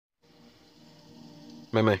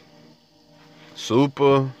Man.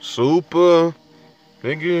 Super,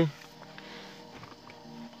 nigga.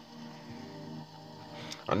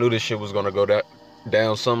 I knew this shit was gonna go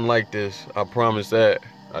down something like this. I promise that.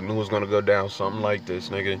 I knew it was gonna go down something like this,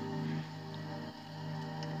 nigga.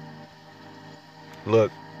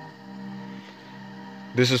 Look.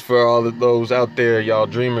 This is for all of those out there, y'all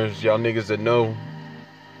dreamers, y'all niggas that know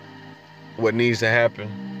what needs to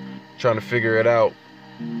happen, trying to figure it out.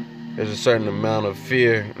 There's a certain amount of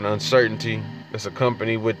fear and uncertainty that's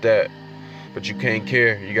accompanied with that, but you can't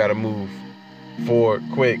care. You gotta move forward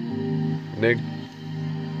quick, nigga.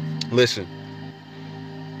 Listen,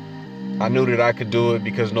 I knew that I could do it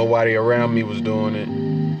because nobody around me was doing it.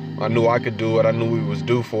 I knew I could do it. I knew we was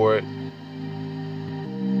due for it.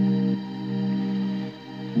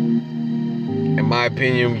 In my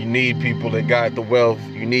opinion, you need people that got the wealth.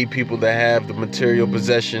 You need people that have the material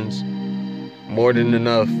possessions. More than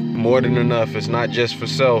enough. More than enough. It's not just for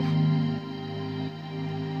self.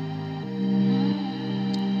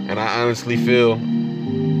 And I honestly feel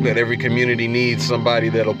that every community needs somebody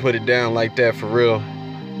that'll put it down like that for real.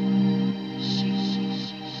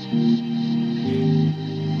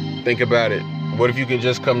 Think about it. What if you could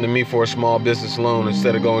just come to me for a small business loan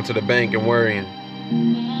instead of going to the bank and worrying?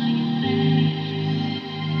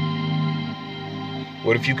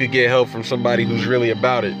 What if you could get help from somebody who's really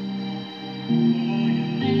about it?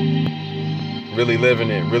 Really living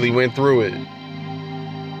it, really went through it.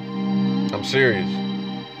 I'm serious.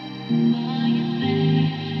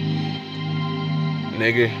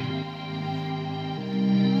 Nigga,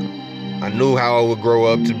 I knew how I would grow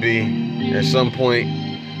up to be. At some point,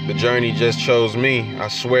 the journey just chose me. I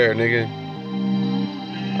swear, nigga.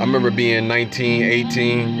 I remember being 19,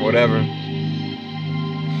 18, whatever.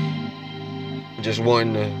 Just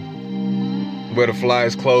wanting to wear the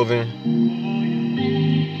flyest clothing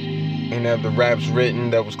and have the raps written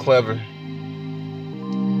that was clever.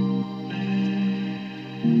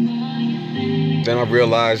 Then I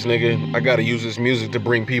realized, nigga, I gotta use this music to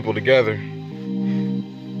bring people together.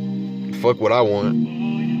 Fuck what I want.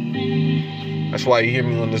 That's why you hear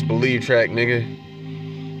me on this Believe track, nigga.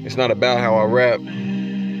 It's not about how I rap.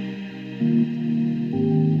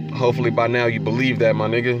 Hopefully by now you believe that, my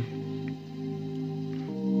nigga.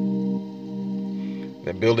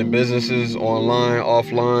 That building businesses online,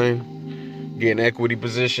 offline, getting equity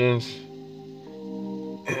positions.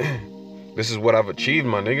 This is what I've achieved,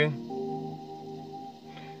 my nigga.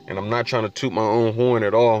 And I'm not trying to toot my own horn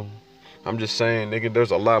at all. I'm just saying, nigga, there's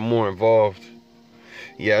a lot more involved.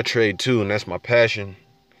 Yeah, I trade too, and that's my passion.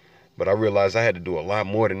 But I realized I had to do a lot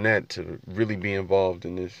more than that to really be involved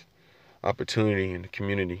in this opportunity in the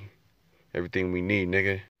community. Everything we need,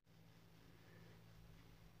 nigga.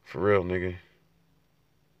 For real, nigga.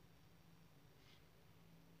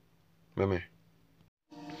 Man.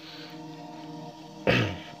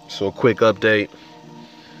 So a quick update.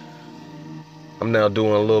 I'm now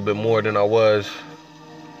doing a little bit more than I was.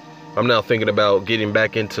 I'm now thinking about getting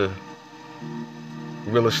back into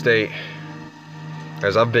real estate,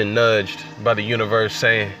 as I've been nudged by the universe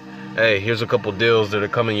saying, hey, here's a couple deals that are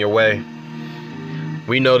coming your way.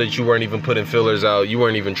 We know that you weren't even putting fillers out. You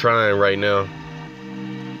weren't even trying right now.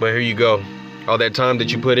 But here you go. All that time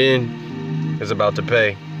that you put in is about to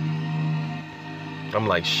pay. I'm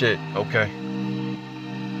like, shit, okay.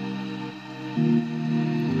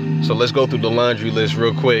 So let's go through the laundry list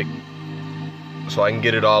real quick so I can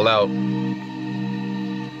get it all out.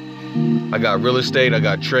 I got real estate, I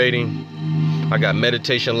got trading, I got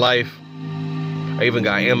meditation life, I even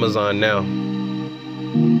got Amazon now.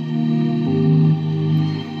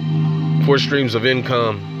 4 streams of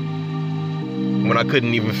income when I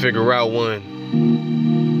couldn't even figure out one.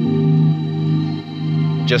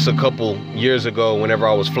 Just a couple years ago, whenever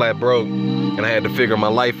I was flat broke and I had to figure my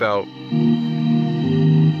life out.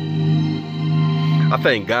 I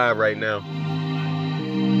thank God right now.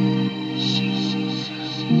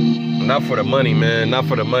 Not for the money, man, not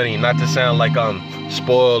for the money. Not to sound like I'm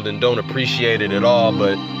spoiled and don't appreciate it at all,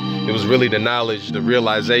 but it was really the knowledge, the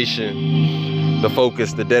realization, the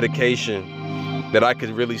focus, the dedication that I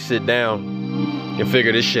could really sit down and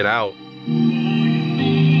figure this shit out.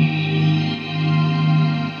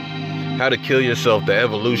 How to kill yourself, the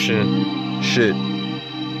evolution, shit.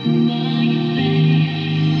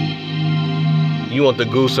 You want the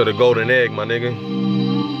goose or the golden egg, my nigga?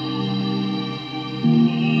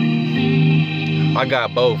 I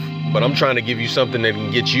got both, but I'm trying to give you something that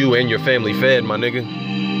can get you and your family fed, my nigga.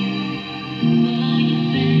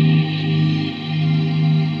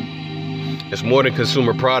 It's more than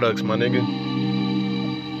consumer products, my nigga.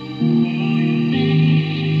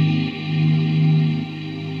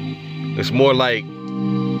 It's more like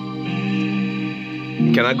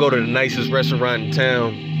Can I go to the nicest restaurant in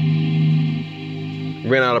town,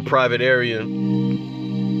 rent out a private area,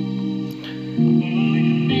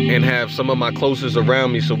 and have some of my closest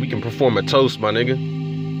around me so we can perform a toast, my nigga?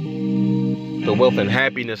 To wealth and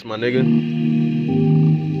happiness, my nigga.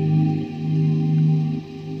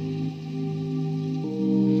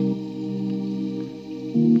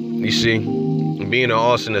 You see, being in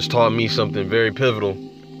Austin has taught me something very pivotal.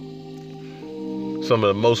 Some of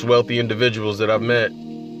the most wealthy individuals that I've met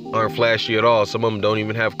aren't flashy at all. Some of them don't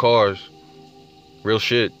even have cars. Real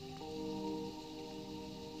shit.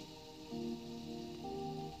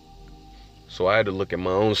 So I had to look at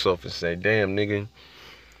my own self and say, damn, nigga,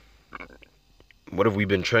 what have we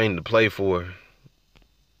been trained to play for?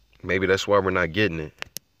 Maybe that's why we're not getting it.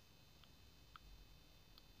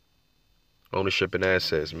 Ownership and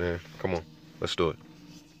assets, man. Come on, let's do it.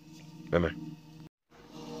 Man.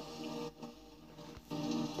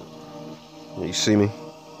 You see me?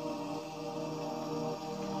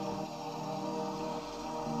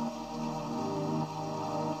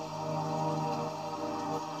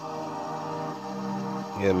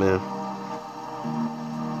 Yeah, man.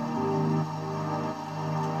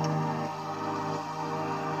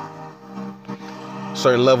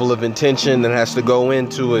 Certain level of intention that has to go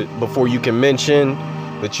into it before you can mention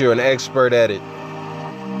that you're an expert at it.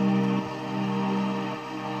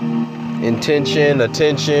 Intention,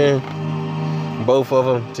 attention, both of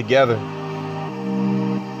them together.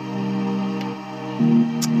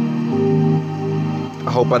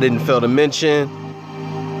 I hope I didn't fail to mention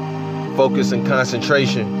focus and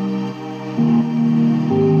concentration.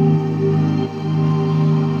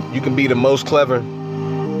 You can be the most clever.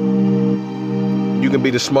 You can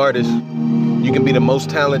be the smartest. You can be the most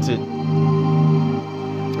talented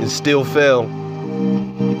and still fail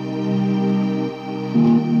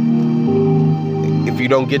if you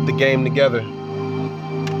don't get the game together.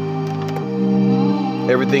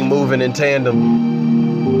 Everything moving in tandem.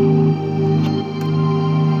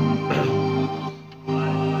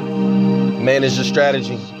 Manage your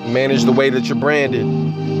strategy. Manage the way that you're branded.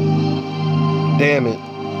 Damn it.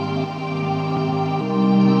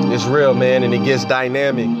 It's real, man, and it gets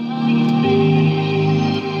dynamic.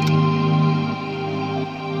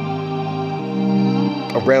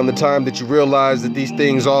 Around the time that you realize that these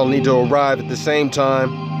things all need to arrive at the same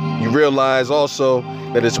time, you realize also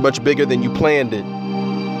that it's much bigger than you planned it.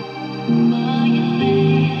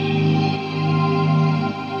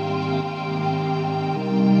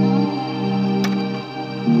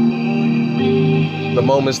 The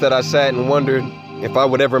moments that I sat and wondered if I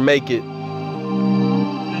would ever make it.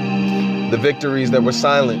 The victories that were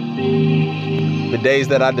silent. The days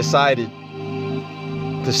that I decided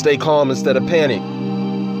to stay calm instead of panic.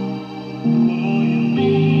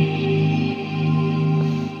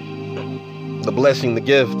 The blessing, the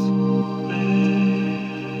gift.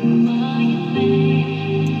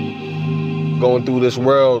 Going through this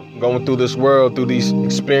world, through these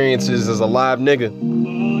experiences as a live nigga,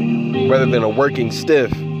 rather than a working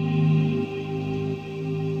stiff.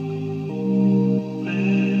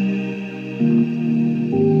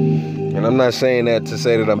 And I'm not saying that to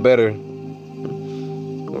say that I'm better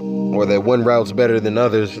or that one route's better than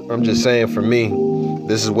others. I'm just saying, for me,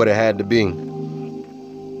 this is what it had to be.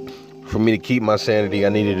 For me to keep my sanity, I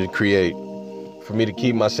needed to create. For me to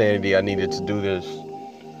keep my sanity, I needed to do this.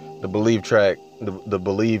 The Believe track, the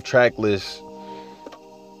Believe track list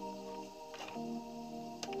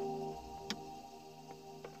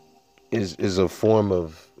is a form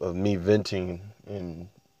of me venting and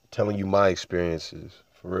telling you my experiences,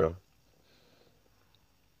 for real.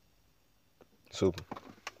 Super.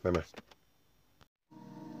 Man.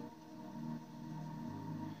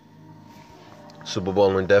 Super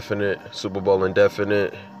Bowl indefinite.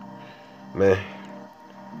 Man.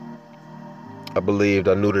 I believed,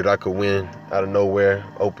 I knew that I could win out of nowhere,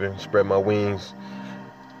 open, spread my wings.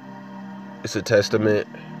 It's a testament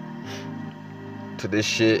to this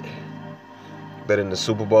shit that in the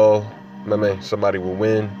Super Bowl, man, somebody will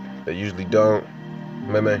win. They usually don't.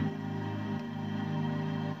 Man.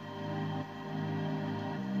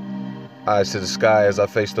 Eyes to the sky as I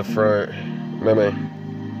face the front. Man.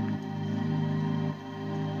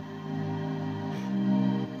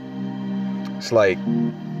 It's like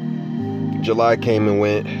July came and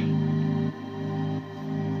went.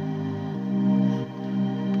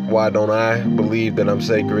 Why don't I believe that I'm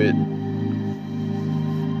sacred?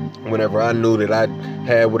 Whenever I knew that I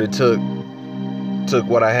had what it took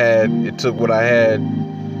what I had, it took what I had,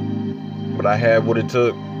 but I had what it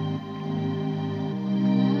took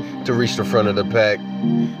to reach the front of the pack,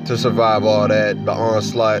 to survive all that, the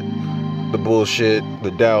onslaught, the bullshit,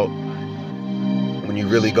 the doubt, when you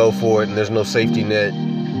really go for it and there's no safety net.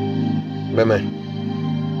 Man.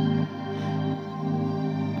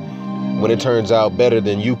 When it turns out better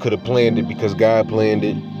than you could have planned it because God planned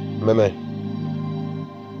it. Man.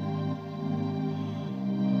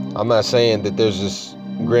 I'm not saying that there's this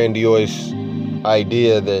grandiose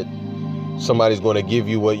idea that somebody's going to give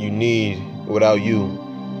you what you need without you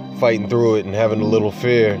fighting through it and having a little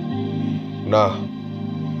fear. Nah,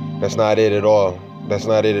 that's not it at all. That's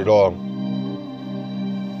not it at all.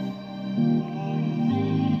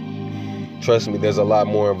 Trust me, there's a lot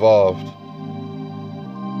more involved.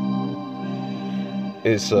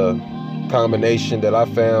 It's a combination that I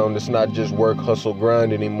found. It's not just work, hustle,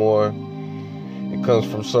 grind anymore. It comes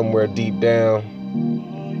from somewhere deep down.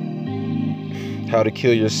 How to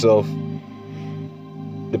kill yourself.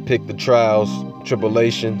 Depict the trials,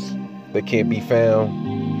 tribulations that can't be found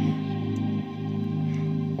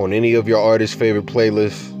on any of your artist's favorite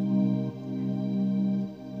playlists.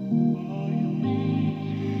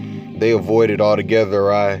 They avoid it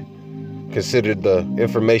altogether. I considered the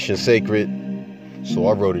information sacred, so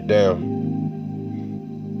I wrote it down.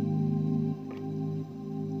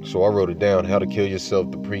 How to kill yourself,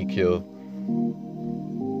 the pre-kill.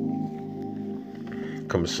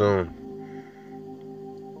 Coming soon.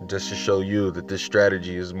 Just to show you that this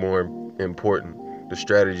strategy is more important. The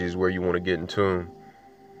strategy is where you want to get in tune.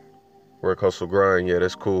 Work, hustle, grind. Yeah,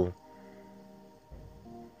 that's cool.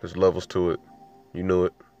 There's levels to it. You knew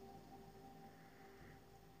it.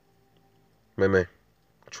 Man.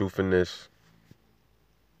 Truth in this.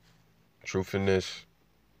 Truth in this.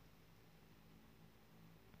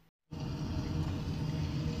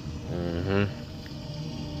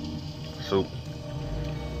 So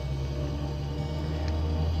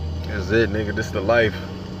that's it, nigga. This the life.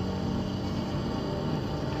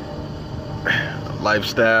 A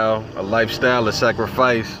lifestyle of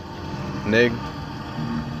sacrifice, nigga.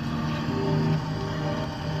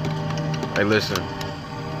 Hey, listen.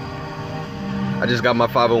 I just got my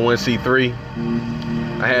 501c3.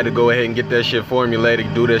 I had to go ahead and get that shit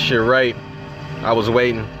formulated, do that shit right. I was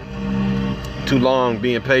waiting too long,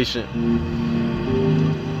 being patient.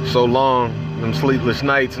 So long, them sleepless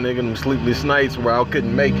nights, nigga, them sleepless nights where I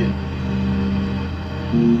couldn't make it.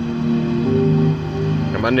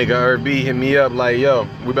 And my nigga Herb B hit me up like, yo,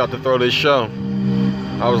 we about to throw this show.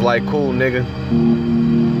 I was like, cool, nigga.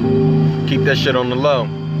 Keep that shit on the low,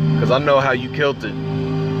 cause I know how you killed it.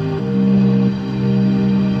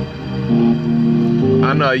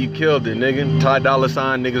 I know how you killed it, nigga. Ty Dolla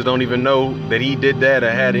 $ign niggas don't even know that he did that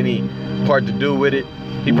or had any part to do with it.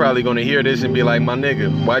 He probably gonna hear this and be like, my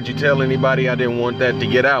nigga, why'd you tell anybody? I didn't want that to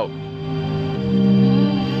get out.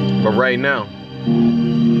 But right now,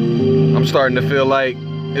 I'm starting to feel like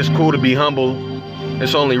it's cool to be humble.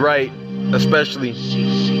 It's only right, especially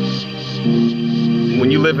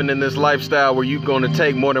when you living in this lifestyle where you're gonna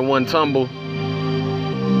take more than one tumble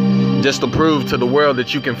just to prove to the world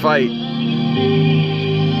that you can fight.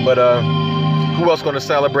 But who else gonna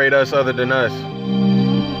celebrate us other than us?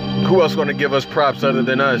 Who else gonna give us props other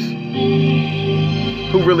than us?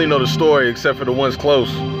 Who really know the story except for the ones close?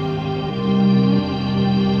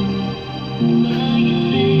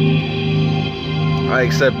 I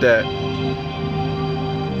accept that.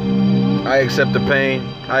 I accept the pain.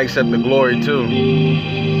 I accept the glory too.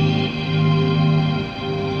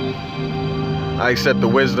 I accept the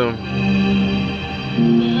wisdom.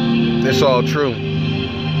 It's all true.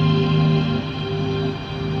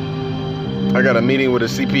 I got a meeting with a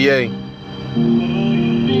CPA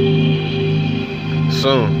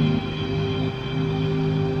soon.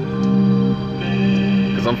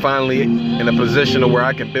 Because I'm finally in a position where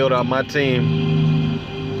I can build out my team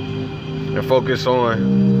and focus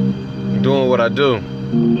on doing what I do.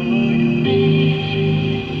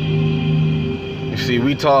 You see,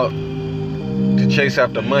 we taught to chase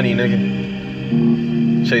after money, nigga.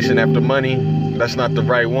 Chasing after money, that's not the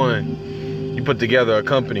right one. You put together a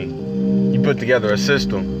company. You put together a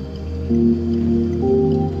system.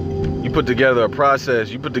 You put together a process.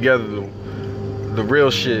 You put together the real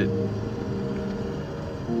shit.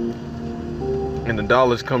 And the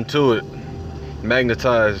dollars come to it.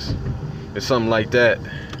 Magnetized. It's something like that.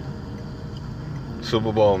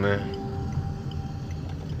 Super Bowl, man.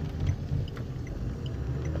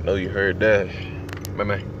 I know you heard that.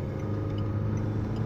 Bye-bye.